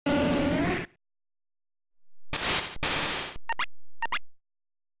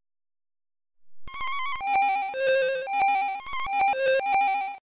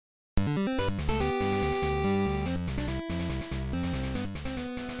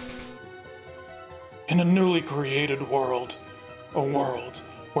In a newly created world, a world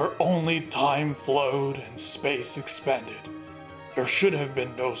where only time flowed and space expanded, there should have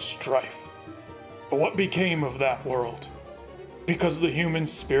been no strife. But what became of that world? Because the human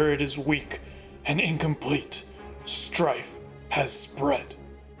spirit is weak and incomplete, strife has spread.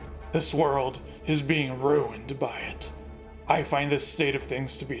 This world is being ruined by it. I find this state of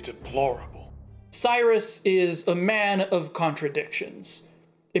things to be deplorable. Cyrus is a man of contradictions.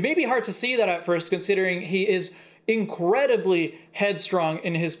 It may be hard to see that at first, considering he is incredibly headstrong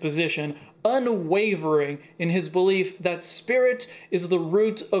in his position, unwavering in his belief that spirit is the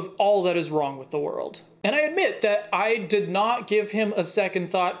root of all that is wrong with the world. And I admit that I did not give him a second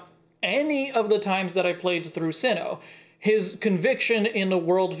thought any of the times that I played through Sinnoh. His conviction in a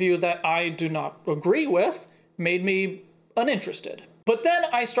worldview that I do not agree with made me uninterested. But then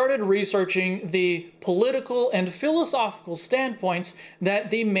I started researching the political and philosophical standpoints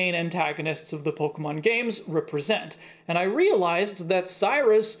that the main antagonists of the Pokemon games represent, and I realized that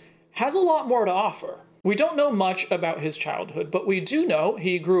Cyrus has a lot more to offer. We don't know much about his childhood, but we do know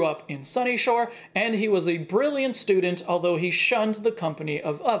he grew up in Sunnyshoar, and he was a brilliant student, although he shunned the company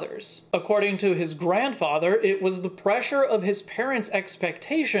of others. According to his grandfather, it was the pressure of his parents'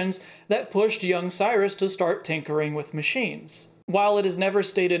 expectations that pushed young Cyrus to start tinkering with machines. While it is never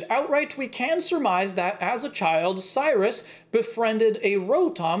stated outright, we can surmise that as a child, Cyrus befriended a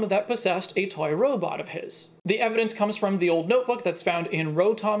Rotom that possessed a toy robot of his. The evidence comes from the old notebook that's found in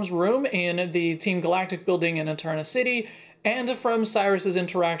Rotom's room in the Team Galactic building in Eterna City, and from Cyrus's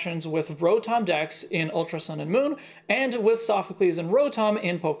interactions with Rotom Dex in Ultra Sun and Moon, and with Sophocles and Rotom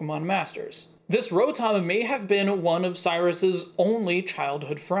in Pokemon Masters. This Rotom may have been one of Cyrus's only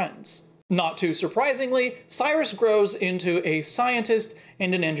childhood friends. Not too surprisingly, Cyrus grows into a scientist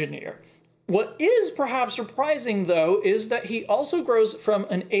and an engineer. What is perhaps surprising, though, is that he also grows from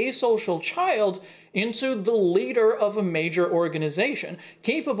an asocial child into the leader of a major organization,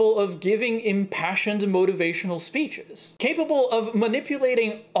 capable of giving impassioned motivational speeches, capable of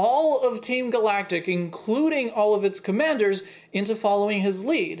manipulating all of Team Galactic, including all of its commanders, into following his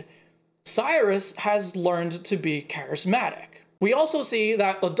lead. Cyrus has learned to be charismatic. We also see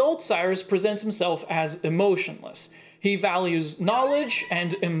that adult Cyrus presents himself as emotionless. He values knowledge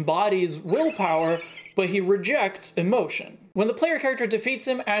and embodies willpower, but he rejects emotion. When the player character defeats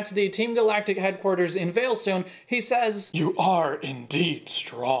him at the Team Galactic headquarters in Veilstone, he says, "You are indeed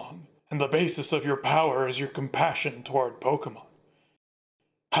strong, and the basis of your power is your compassion toward Pokémon.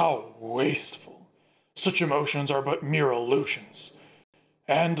 How wasteful. Such emotions are but mere illusions.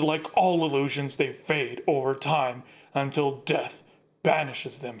 And like all illusions, they fade over time until death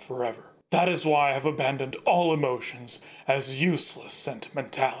banishes them forever. That is why I have abandoned all emotions as useless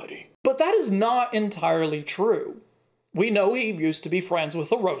sentimentality." But that is not entirely true. We know he used to be friends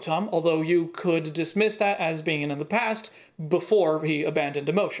with a Rotom, although you could dismiss that as being in the past before he abandoned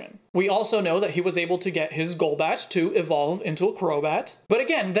emotion. We also know that he was able to get his Golbat to evolve into a Crobat, but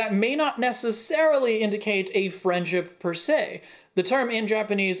again, that may not necessarily indicate a friendship per se. The term in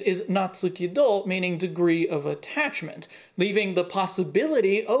Japanese is natsukido, meaning degree of attachment, leaving the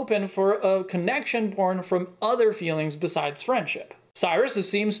possibility open for a connection born from other feelings besides friendship. Cyrus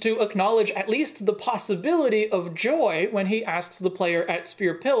seems to acknowledge at least the possibility of joy when he asks the player at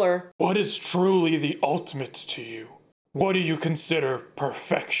Spear Pillar, "What is truly the ultimate to you? What do you consider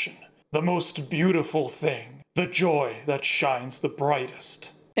perfection? The most beautiful thing, the joy that shines the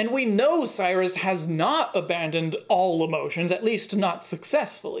brightest?" And we know Cyrus has not abandoned all emotions, at least not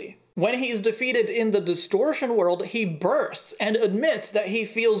successfully. When he's defeated in the Distortion world, he bursts and admits that he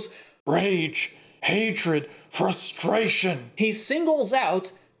feels rage, hatred, frustration. He singles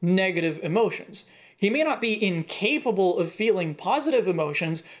out negative emotions. He may not be incapable of feeling positive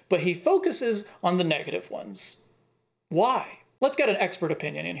emotions, but he focuses on the negative ones. Why? Let's get an expert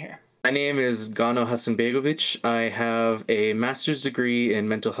opinion in here. My name is Gano Hasanbegovic. I have a master's degree in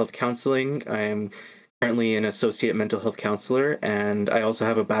mental health counseling. I am currently an associate mental health counselor, and I also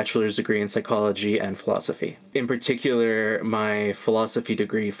have a bachelor's degree in psychology and philosophy. In particular, my philosophy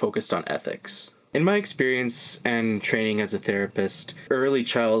degree focused on ethics. In my experience and training as a therapist, early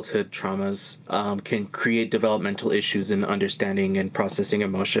childhood traumas can create developmental issues in understanding and processing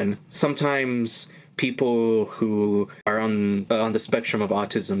emotion. Sometimes people who are on the spectrum of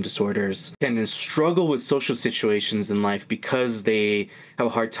autism disorders can struggle with social situations in life because they have a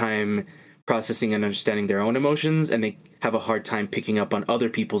hard time processing and understanding their own emotions, and have a hard time picking up on other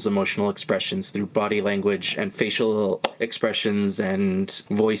people's emotional expressions through body language and facial expressions and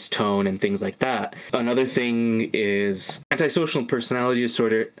voice tone and things like that. Another thing is antisocial personality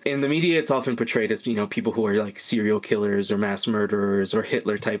disorder. In the media, it's often portrayed as, people who are like serial killers or mass murderers or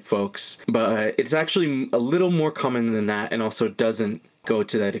Hitler type folks. But it's actually a little more common than that, and also doesn't go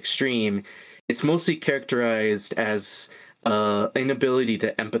to that extreme. It's mostly characterized as inability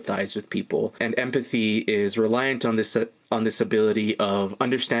to empathize with people, and empathy is reliant on this ability of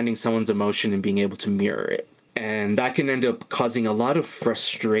understanding someone's emotion and being able to mirror it. And that can end up causing a lot of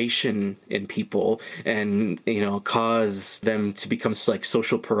frustration in people and, cause them to become like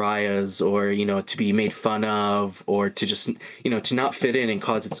social pariahs, or, to be made fun of, or to just, to not fit in and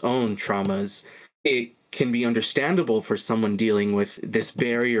cause its own traumas. It can be understandable for someone dealing with this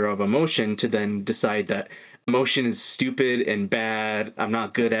barrier of emotion to then decide that emotion is stupid and bad. I'm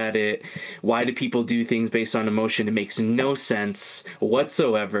not good at it. Why do people do things based on emotion? It makes no sense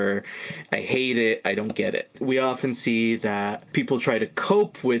whatsoever. I hate it. I don't get it. We often see that people try to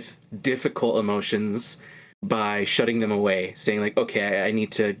cope with difficult emotions by shutting them away, saying like, okay, I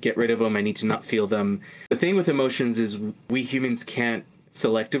need to get rid of them. I need to not feel them. The thing with emotions is we humans can't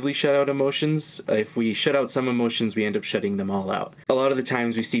selectively shut out emotions. If we shut out some emotions, we end up shutting them all out. A lot of the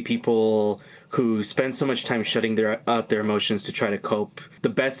times we see people who spend so much time shutting out their emotions to try to cope. The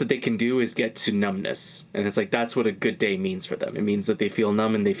best that they can do is get to numbness. And it's like, that's what a good day means for them. It means that they feel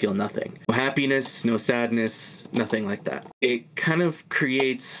numb and they feel nothing. No happiness, no sadness, nothing like that. It kind of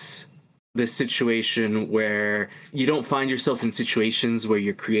creates this situation where you don't find yourself in situations where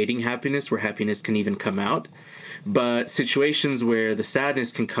you're creating happiness, where happiness can even come out, but situations where the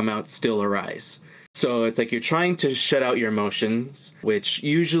sadness can come out still arise. So it's like you're trying to shut out your emotions, which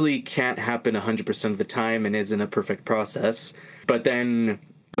usually can't happen 100% of the time and isn't a perfect process. But then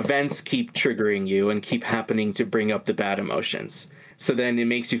events keep triggering you and keep happening to bring up the bad emotions. So then it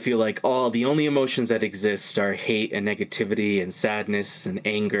makes you feel like, the only emotions that exist are hate and negativity and sadness and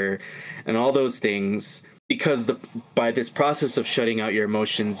anger and all those things. Because by this process of shutting out your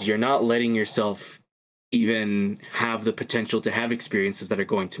emotions, you're not letting yourself even have the potential to have experiences that are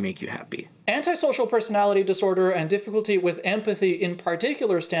going to make you happy. Antisocial personality disorder and difficulty with empathy in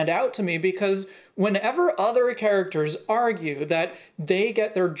particular stand out to me because whenever other characters argue that they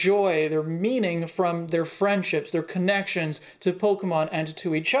get their joy, their meaning from their friendships, their connections to Pokemon and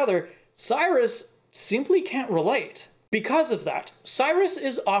to each other, Cyrus simply can't relate. Because of that, Cyrus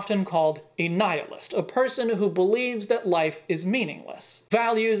is often called a nihilist, a person who believes that life is meaningless.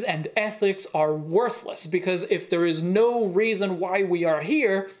 Values and ethics are worthless because if there is no reason why we are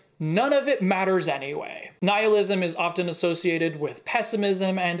here, none of it matters anyway. Nihilism is often associated with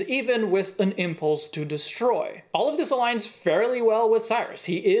pessimism and even with an impulse to destroy. All of this aligns fairly well with Cyrus.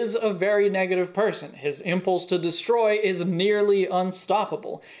 He is a very negative person. His impulse to destroy is nearly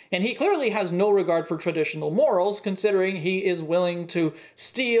unstoppable, and he clearly has no regard for traditional morals, considering he is willing to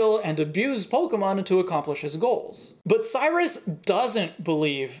steal and abuse Pokemon to accomplish his goals. But Cyrus doesn't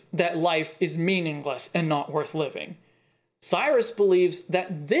believe that life is meaningless and not worth living. Cyrus believes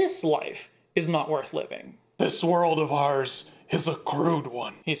that this life is not worth living. This world of ours is a crude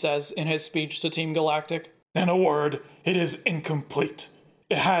one, he says in his speech to Team Galactic. In a word, it is incomplete.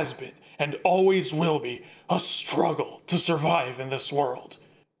 It has been, and always will be, a struggle to survive in this world.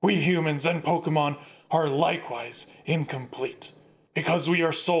 We humans and Pokemon are likewise incomplete. Because we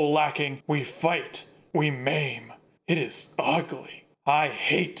are so lacking, we fight, we maim. It is ugly. I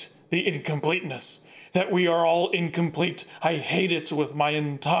hate the incompleteness. That we are all incomplete. I hate it with my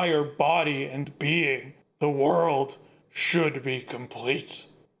entire body and being. The world should be complete.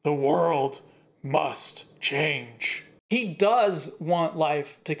 The world must change. He does want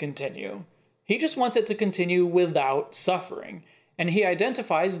life to continue. He just wants it to continue without suffering. And he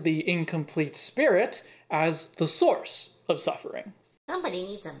identifies the incomplete spirit as the source of suffering. Somebody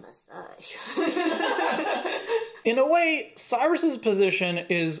needs a massage. In a way, Cyrus's position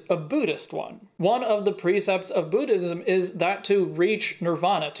is a Buddhist one. One of the precepts of Buddhism is that to reach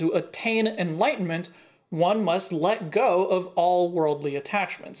nirvana, to attain enlightenment, one must let go of all worldly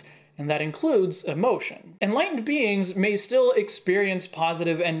attachments, and that includes emotion. Enlightened beings may still experience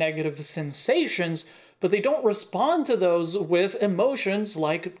positive and negative sensations, but they don't respond to those with emotions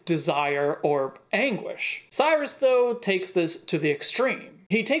like desire or anguish. Cyrus, though, takes this to the extreme.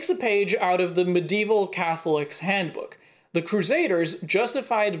 He takes a page out of the medieval Catholic's handbook. The Crusaders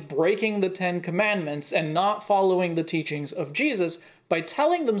justified breaking the 10 Commandments and not following the teachings of Jesus by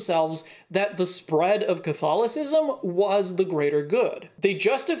telling themselves that the spread of Catholicism was the greater good. They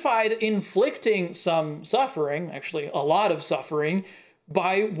justified inflicting some suffering, actually a lot of suffering,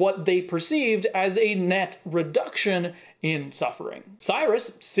 by what they perceived as a net reduction in suffering.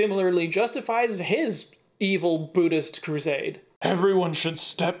 Cyrus similarly justifies his evil Buddhist crusade. Everyone should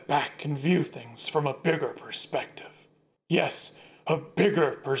step back and view things from a bigger perspective. Yes, a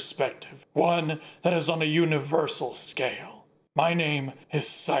bigger perspective, one that is on a universal scale. My name is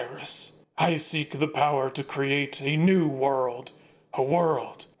Cyrus. I seek the power to create a new world, a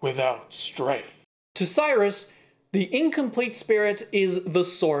world without strife. To Cyrus, the incomplete spirit is the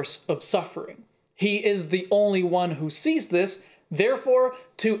source of suffering. He is the only one who sees this, therefore,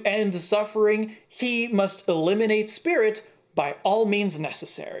 to end suffering, he must eliminate spirit by all means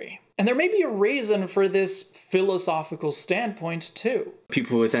necessary. And there may be a reason for this philosophical standpoint, too.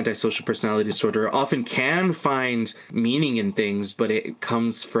 People with antisocial personality disorder often can find meaning in things, but it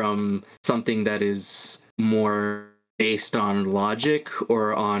comes from something that is more based on logic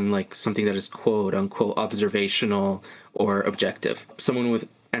or on like something that is quote unquote observational or objective. Someone with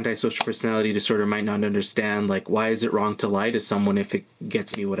antisocial personality disorder might not understand like, why is it wrong to lie to someone if it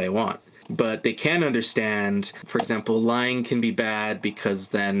gets me what I want? But they can understand, for example, lying can be bad because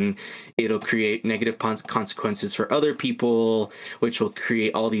then it'll create negative consequences for other people, which will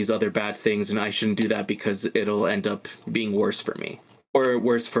create all these other bad things, and I shouldn't do that because it'll end up being worse for me. Or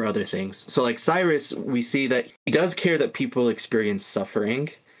worse for other things. So like Cyrus, we see that he does care that people experience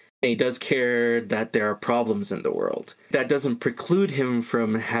suffering, and he does care that there are problems in the world. That doesn't preclude him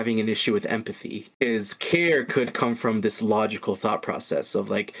from having an issue with empathy. His care could come from this logical thought process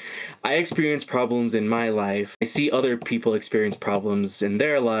of like, I experience problems in my life. I see other people experience problems in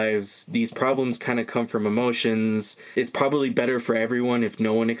their lives. These problems kind of come from emotions. It's probably better for everyone if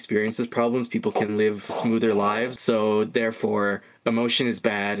no one experiences problems. People can live smoother lives. So therefore, emotion is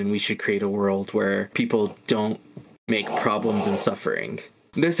bad, and we should create a world where people don't make problems and suffering.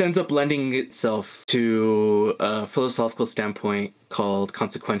 This ends up lending itself to a philosophical standpoint called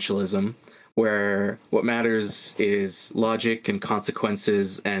consequentialism, where what matters is logic and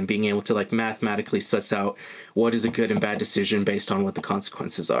consequences and being able to like mathematically suss out what is a good and bad decision based on what the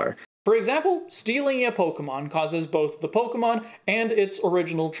consequences are. For example, stealing a Pokémon causes both the Pokémon and its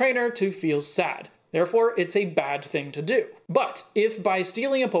original trainer to feel sad. Therefore, it's a bad thing to do. But if by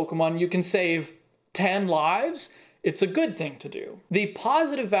stealing a Pokémon you can save 10 lives, it's a good thing to do. The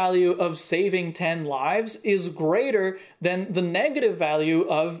positive value of saving 10 lives is greater than the negative value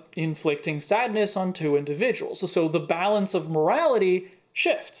of inflicting sadness on 2 individuals. So the balance of morality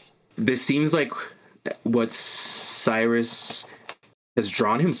shifts. This seems like what Cyrus has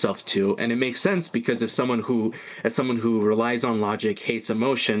drawn himself to, and it makes sense because if someone who relies on logic hates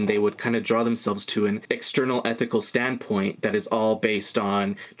emotion, they would kind of draw themselves to an external ethical standpoint that is all based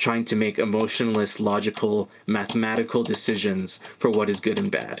on trying to make emotionless, logical, mathematical decisions for what is good and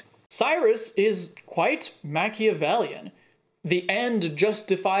bad. Cyrus is quite Machiavellian. The end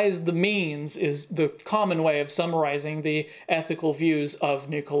justifies the means is the common way of summarizing the ethical views of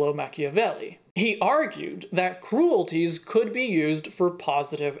Niccolò Machiavelli. He argued that cruelties could be used for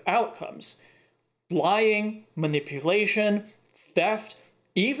positive outcomes. Lying, manipulation, theft,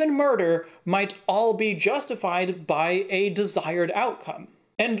 even murder might all be justified by a desired outcome.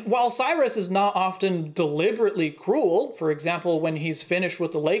 And while Cyrus is not often deliberately cruel, for example, when he's finished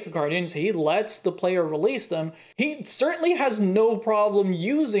with the Lake Guardians, he lets the player release them, he certainly has no problem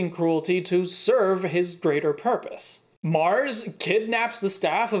using cruelty to serve his greater purpose. Mars kidnaps the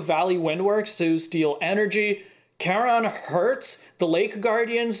staff of Valley Windworks to steal energy, Charon hurts the Lake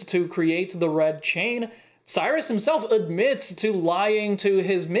Guardians to create the Red Chain, Cyrus himself admits to lying to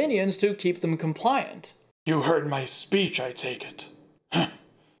his minions to keep them compliant. You heard my speech, I take it.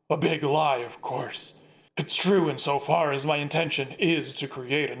 A big lie, of course. It's true insofar as my intention is to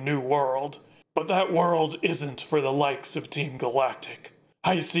create a new world. But that world isn't for the likes of Team Galactic.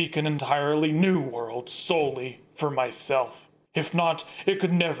 I seek an entirely new world solely for myself. If not, it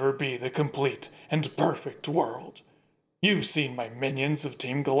could never be the complete and perfect world. You've seen my minions of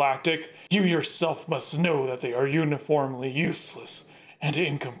Team Galactic. You yourself must know that they are uniformly useless and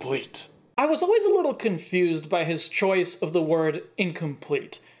incomplete. I was always a little confused by his choice of the word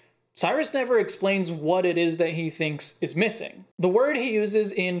incomplete. Cyrus never explains what it is that he thinks is missing. The word he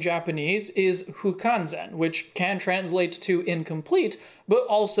uses in Japanese is hukanzen, which can translate to incomplete, but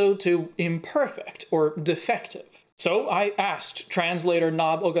also to imperfect or defective. So I asked translator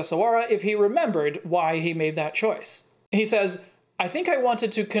Nob Ogasawara if he remembered why he made that choice. He says, I think I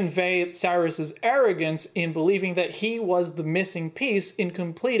wanted to convey Cyrus's arrogance in believing that he was the missing piece in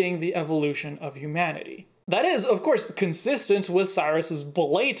completing the evolution of humanity. That is, of course, consistent with Cyrus's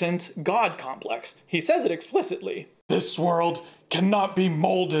blatant God complex. He says it explicitly. This world cannot be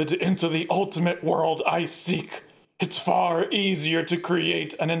molded into the ultimate world I seek. It's far easier to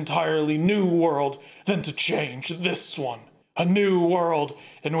create an entirely new world than to change this one. A new world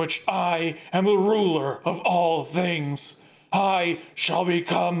in which I am the ruler of all things. I shall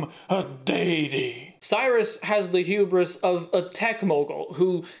become a deity. Cyrus has the hubris of a tech mogul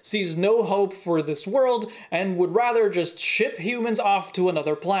who sees no hope for this world and would rather just ship humans off to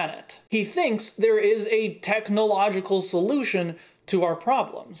another planet. He thinks there is a technological solution to our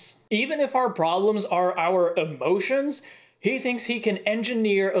problems. Even if our problems are our emotions, he thinks he can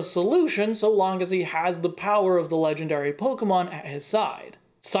engineer a solution so long as he has the power of the legendary Pokémon at his side.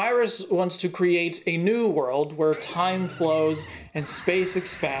 Cyrus wants to create a new world where time flows and space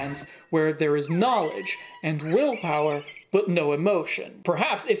expands, where there is knowledge and willpower, but no emotion.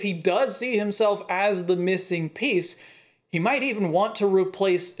 Perhaps if he does see himself as the missing piece, he might even want to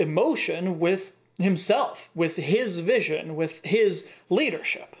replace emotion with himself, with his vision, with his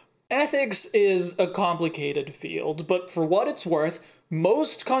leadership. Ethics is a complicated field, but for what it's worth,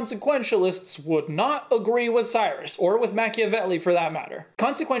 most consequentialists would not agree with Cyrus, or with Machiavelli for that matter.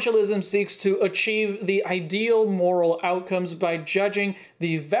 Consequentialism seeks to achieve the ideal moral outcomes by judging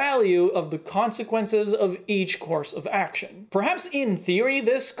the value of the consequences of each course of action. Perhaps in theory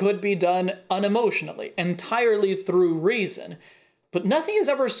this could be done unemotionally, entirely through reason, but nothing is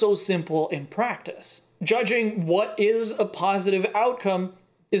ever so simple in practice. Judging what is a positive outcome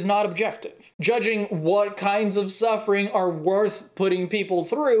is not objective. Judging what kinds of suffering are worth putting people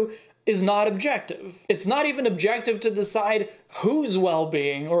through is not objective. It's not even objective to decide whose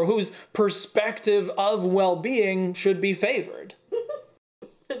well-being or whose perspective of well-being should be favored.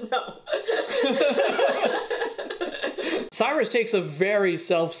 No. Cyrus takes a very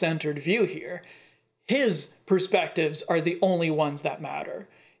self-centered view here. His perspectives are the only ones that matter.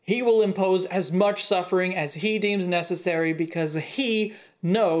 He will impose as much suffering as he deems necessary because he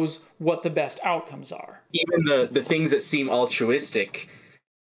knows what the best outcomes are. Even the things that seem altruistic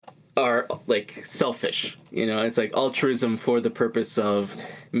are like selfish. You know, it's like altruism for the purpose of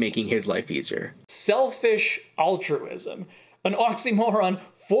making his life easier. Selfish altruism. An oxymoron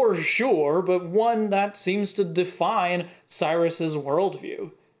for sure, but one that seems to define Cyrus's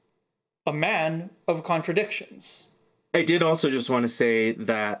worldview. A man of contradictions. I did also just want to say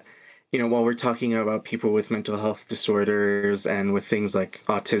that, you know, while we're talking about people with mental health disorders and with things like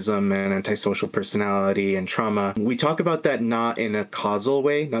autism and antisocial personality and trauma, we talk about that not in a causal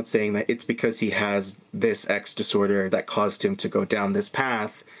way, not saying that it's because he has this X disorder that caused him to go down this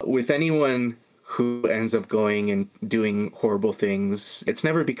path. With anyone who ends up going and doing horrible things, it's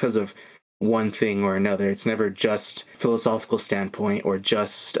never because of one thing or another. It's never just philosophical standpoint or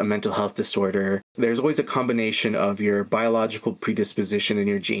just a mental health disorder. There's always a combination of your biological predisposition in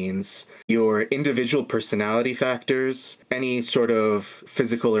your genes, your individual personality factors, any sort of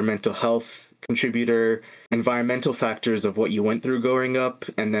physical or mental health contributor, environmental factors of what you went through growing up,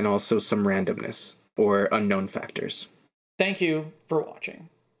 and then also some randomness or unknown factors. Thank you for watching.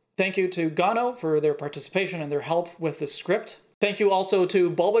 Thank you to Gano for their participation and their help with the script. Thank you also to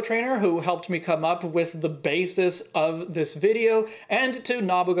Bulba Trainer, who helped me come up with the basis of this video, and to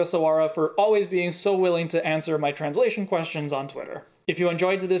Nabuga Sawara for always being so willing to answer my translation questions on Twitter. If you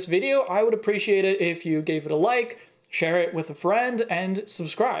enjoyed this video, I would appreciate it if you gave it a like, share it with a friend, and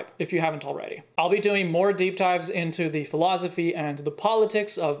subscribe if you haven't already. I'll be doing more deep dives into the philosophy and the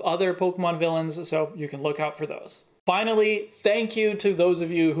politics of other Pokemon villains, so you can look out for those. Finally, thank you to those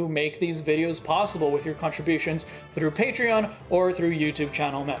of you who make these videos possible with your contributions through Patreon or through YouTube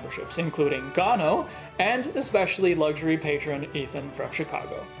channel memberships, including Gano, and especially luxury patron Ethan from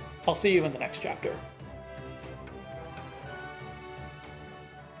Chicago. I'll see you in the next chapter.